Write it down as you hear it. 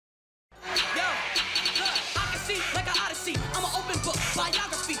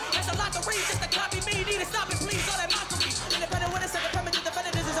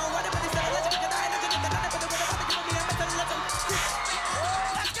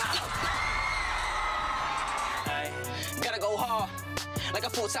like a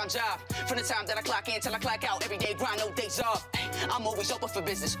full-time job. From the time that I clock in till I clock out, every day grind, no days off. I'm always open for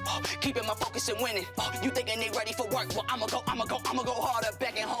business, keeping my focus and winning. You thinking they ready for work? Well, I'ma go harder.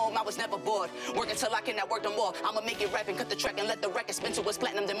 Back at home, I was never bored. Working till I cannot work no more. I'ma make it rap and cut the track and let the record spin to what's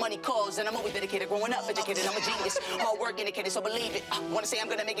platinum, then money calls. And I'm always dedicated, growing up, educated, I'm a genius. Hard work indicated, so believe it. Wanna say I'm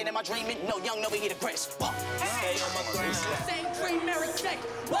gonna make it in my dreaming? No, young, no, we here to press. Hey, same dream every day.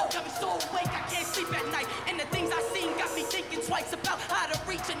 Whoa, got me so awake, I can't sleep at night. And the things I seen got me thinking twice about how to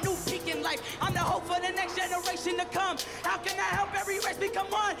reach a new peak in life. I'm the hope for the next generation to come. How can I help every race become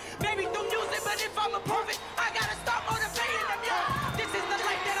one? Maybe through music, but if I'm a prophet, I gotta start motivating them young. This is the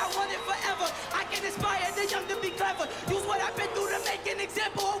life that I wanted forever. I can inspire the young to be clever. Use what I've been through to make an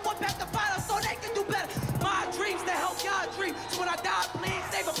example of what path to follow so they can do better. My dreams to help y'all dream. So when I die, please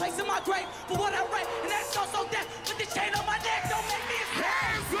save a place in my grave for what I write. And that's also death. But this chain on my neck don't make me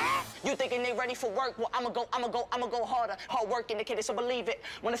hands up. You thinking they ready for work? Well, I'ma go harder. Hard work indicated, so believe it.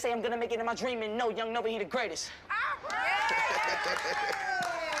 Wanna say I'm gonna make it in my dreaming? No, young, no, he the greatest.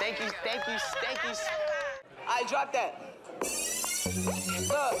 Thank you. I dropped that.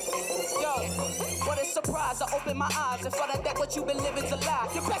 Look, yo, what a surprise. I opened my eyes and found out that what you've been living's a lie.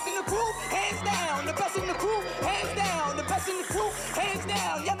 The best in the crew, hands down. The best in the crew, hands down. The best in the crew, hands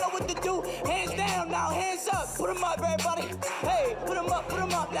down. Y'all know what to do, hands down. Now hands up, put them up, everybody. Hey, put them up.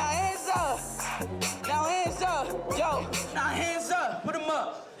 Now hands up. Now hands up, yo. Now hands up, put them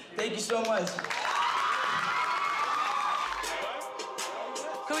up. Thank you so much.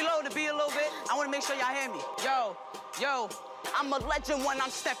 Can we load the beat a little bit? I wanna make sure y'all hear me. Yo, I'm a legend when I'm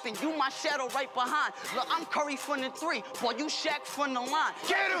stepping. You my shadow right behind. Look, I'm Curry from the 3, boy, you Shaq from the line.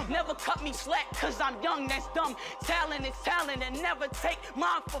 Get him! Never cut me slack, cause I'm young, that's dumb. Talent is talent, and never take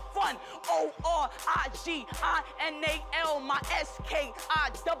mine for fun. O-R-I-G-I-N-A-L, my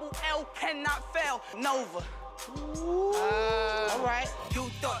S-K-I-double-L cannot fail. Nova. Alright.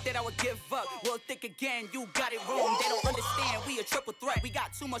 You thought that I would give up. Well, think again, you got it wrong. They don't understand, we a triple threat. We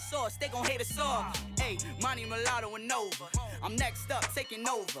got too much sauce, they gon' hate us all. Hey, Monty Mulatto and Nova. I'm next up, taking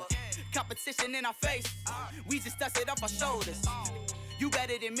over. Competition in our face, we just dust it off our shoulders. You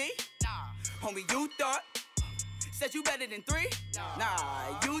better than me? Homie, you thought. Said you better than 3?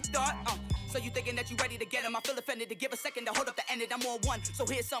 Nah, you thought. So you thinking that you ready to get him? I feel offended to give a second to hold up the end. I'm on one, so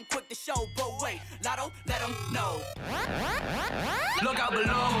here's something quick to show. But wait, Lotto, let him know. Look out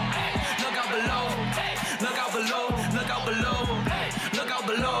below, hey, look out below, hey, look out below, look out below, hey, look out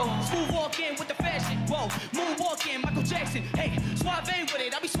below. Smooth walk in with the fashion, whoa, moonwalk in, Michael Jackson, hey, suave with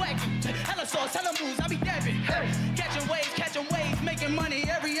it, I be swagging, hella sauce, hella moves, I be dabbing, hey, catching waves, making money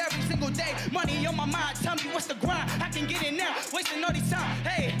every single day, money on my mind, tell me what's the grind, I can get it now, wasting all these time,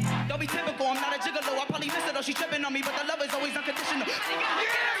 hey, don't be typical, I'm not a gigolo, I probably miss it though, she tripping on me, but the love is always unconditional. Yeah,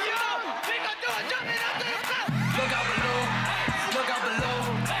 yo, we gon' do it, jump it up to the top. Look out below, look out below,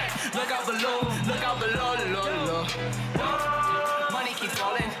 look out below, look out below, money keep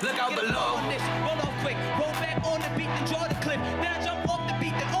falling, look out below. Roll off quick, roll back on the beat, then draw the clip. Then I jump off the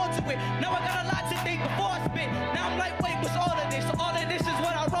beat, then onto it. Now I got a lot to think before I spit. Now I'm like, wait, what's all of this? So all of this is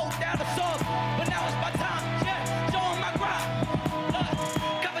what I wrote down to solve. But now it's my time, yeah, showing my grind.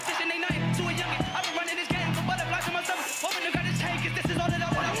 Competition ain't nothing to a youngin'. I've been running this game for butterflies in my stomach. Hoping to got this change, cause this is all that I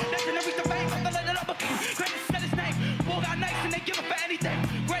want. That's gonna reach the bank, I'm gonna let it up. Greatest said his name. Bull got nice and they give it for anything.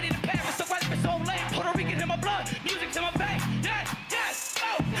 Ready to Paris, so right up his own lane. Puerto Rican in my blood, music to my vein. Yes,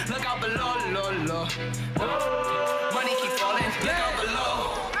 oh. Look out below, low. Money keep falling, look out below.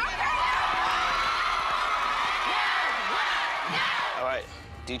 All right,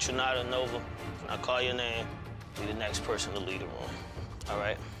 Trinata, Nova, I call your name. Be the next person to lead the room. All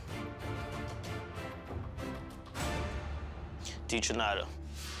right? Trinata.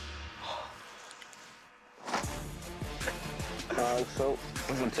 So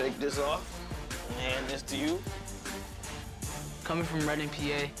I'm gonna take this off and hand this to you. Coming from Reading,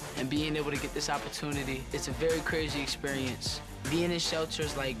 PA, and being able to get this opportunity, it's a very crazy experience. Being in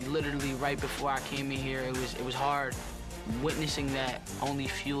shelters, like literally right before I came in here, it was hard. Witnessing that only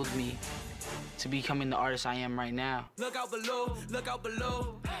fueled me to becoming the artist I am right now. Look out below, look out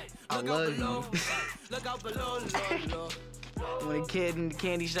below. I love you. Look out below, low. When a kid in the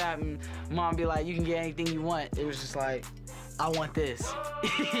candy shop and mom be like, you can get anything you want, it was just like, I want this.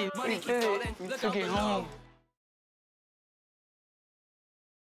 Money keep falling, look out below.